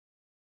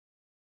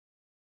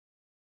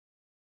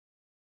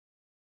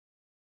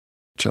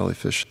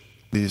jellyfish,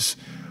 these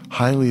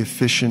highly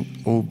efficient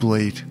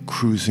oblate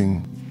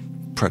cruising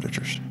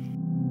predators.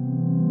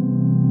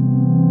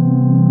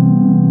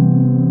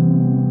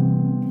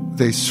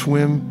 They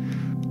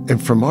swim,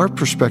 and from our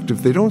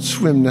perspective, they don't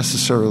swim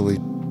necessarily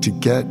to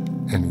get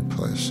any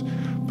place,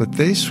 but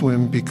they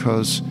swim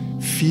because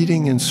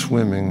feeding and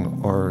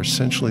swimming are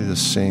essentially the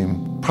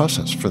same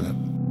process for them.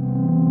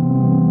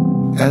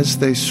 As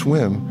they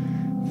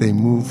swim, they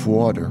move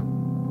water.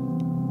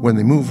 When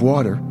they move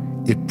water,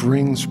 it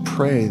brings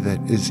prey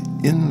that is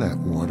in that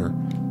water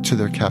to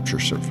their capture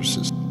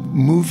surfaces,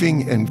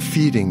 moving and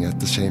feeding at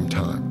the same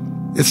time.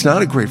 It's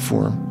not a great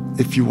form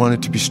if you want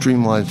it to be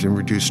streamlined and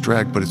reduce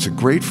drag, but it's a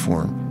great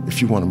form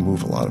if you want to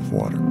move a lot of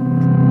water.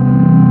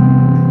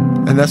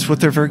 And that's what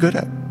they're very good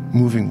at,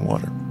 moving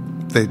water.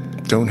 They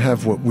don't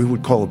have what we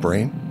would call a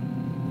brain.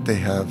 They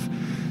have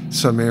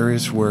some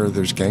areas where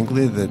there's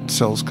ganglia that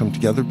cells come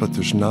together, but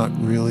there's not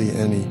really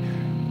any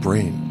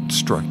brain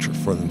structure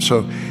for them.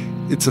 So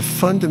it's a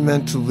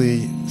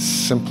fundamentally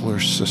simpler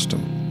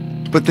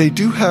system. But they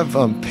do have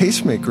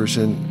pacemakers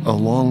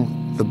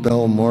along the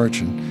bell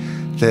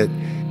margin that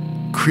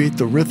create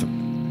the rhythm.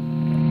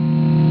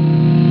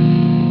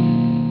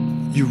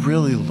 You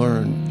really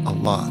learn a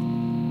lot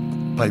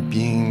by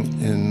being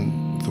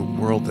in the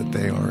world that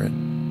they are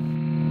in.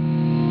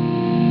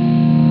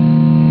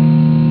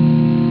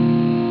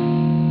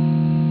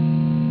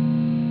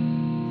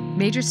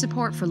 Major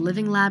support for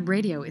Living Lab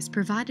Radio is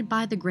provided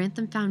by the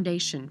Grantham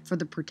Foundation for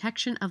the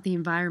Protection of the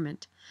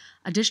Environment.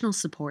 Additional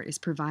support is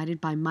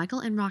provided by Michael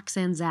and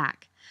Roxanne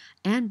Zak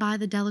and by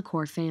the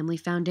Delacour Family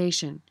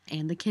Foundation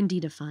and the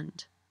Kendeda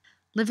Fund.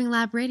 Living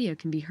Lab Radio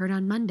can be heard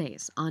on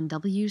Mondays on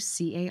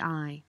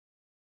WCAI.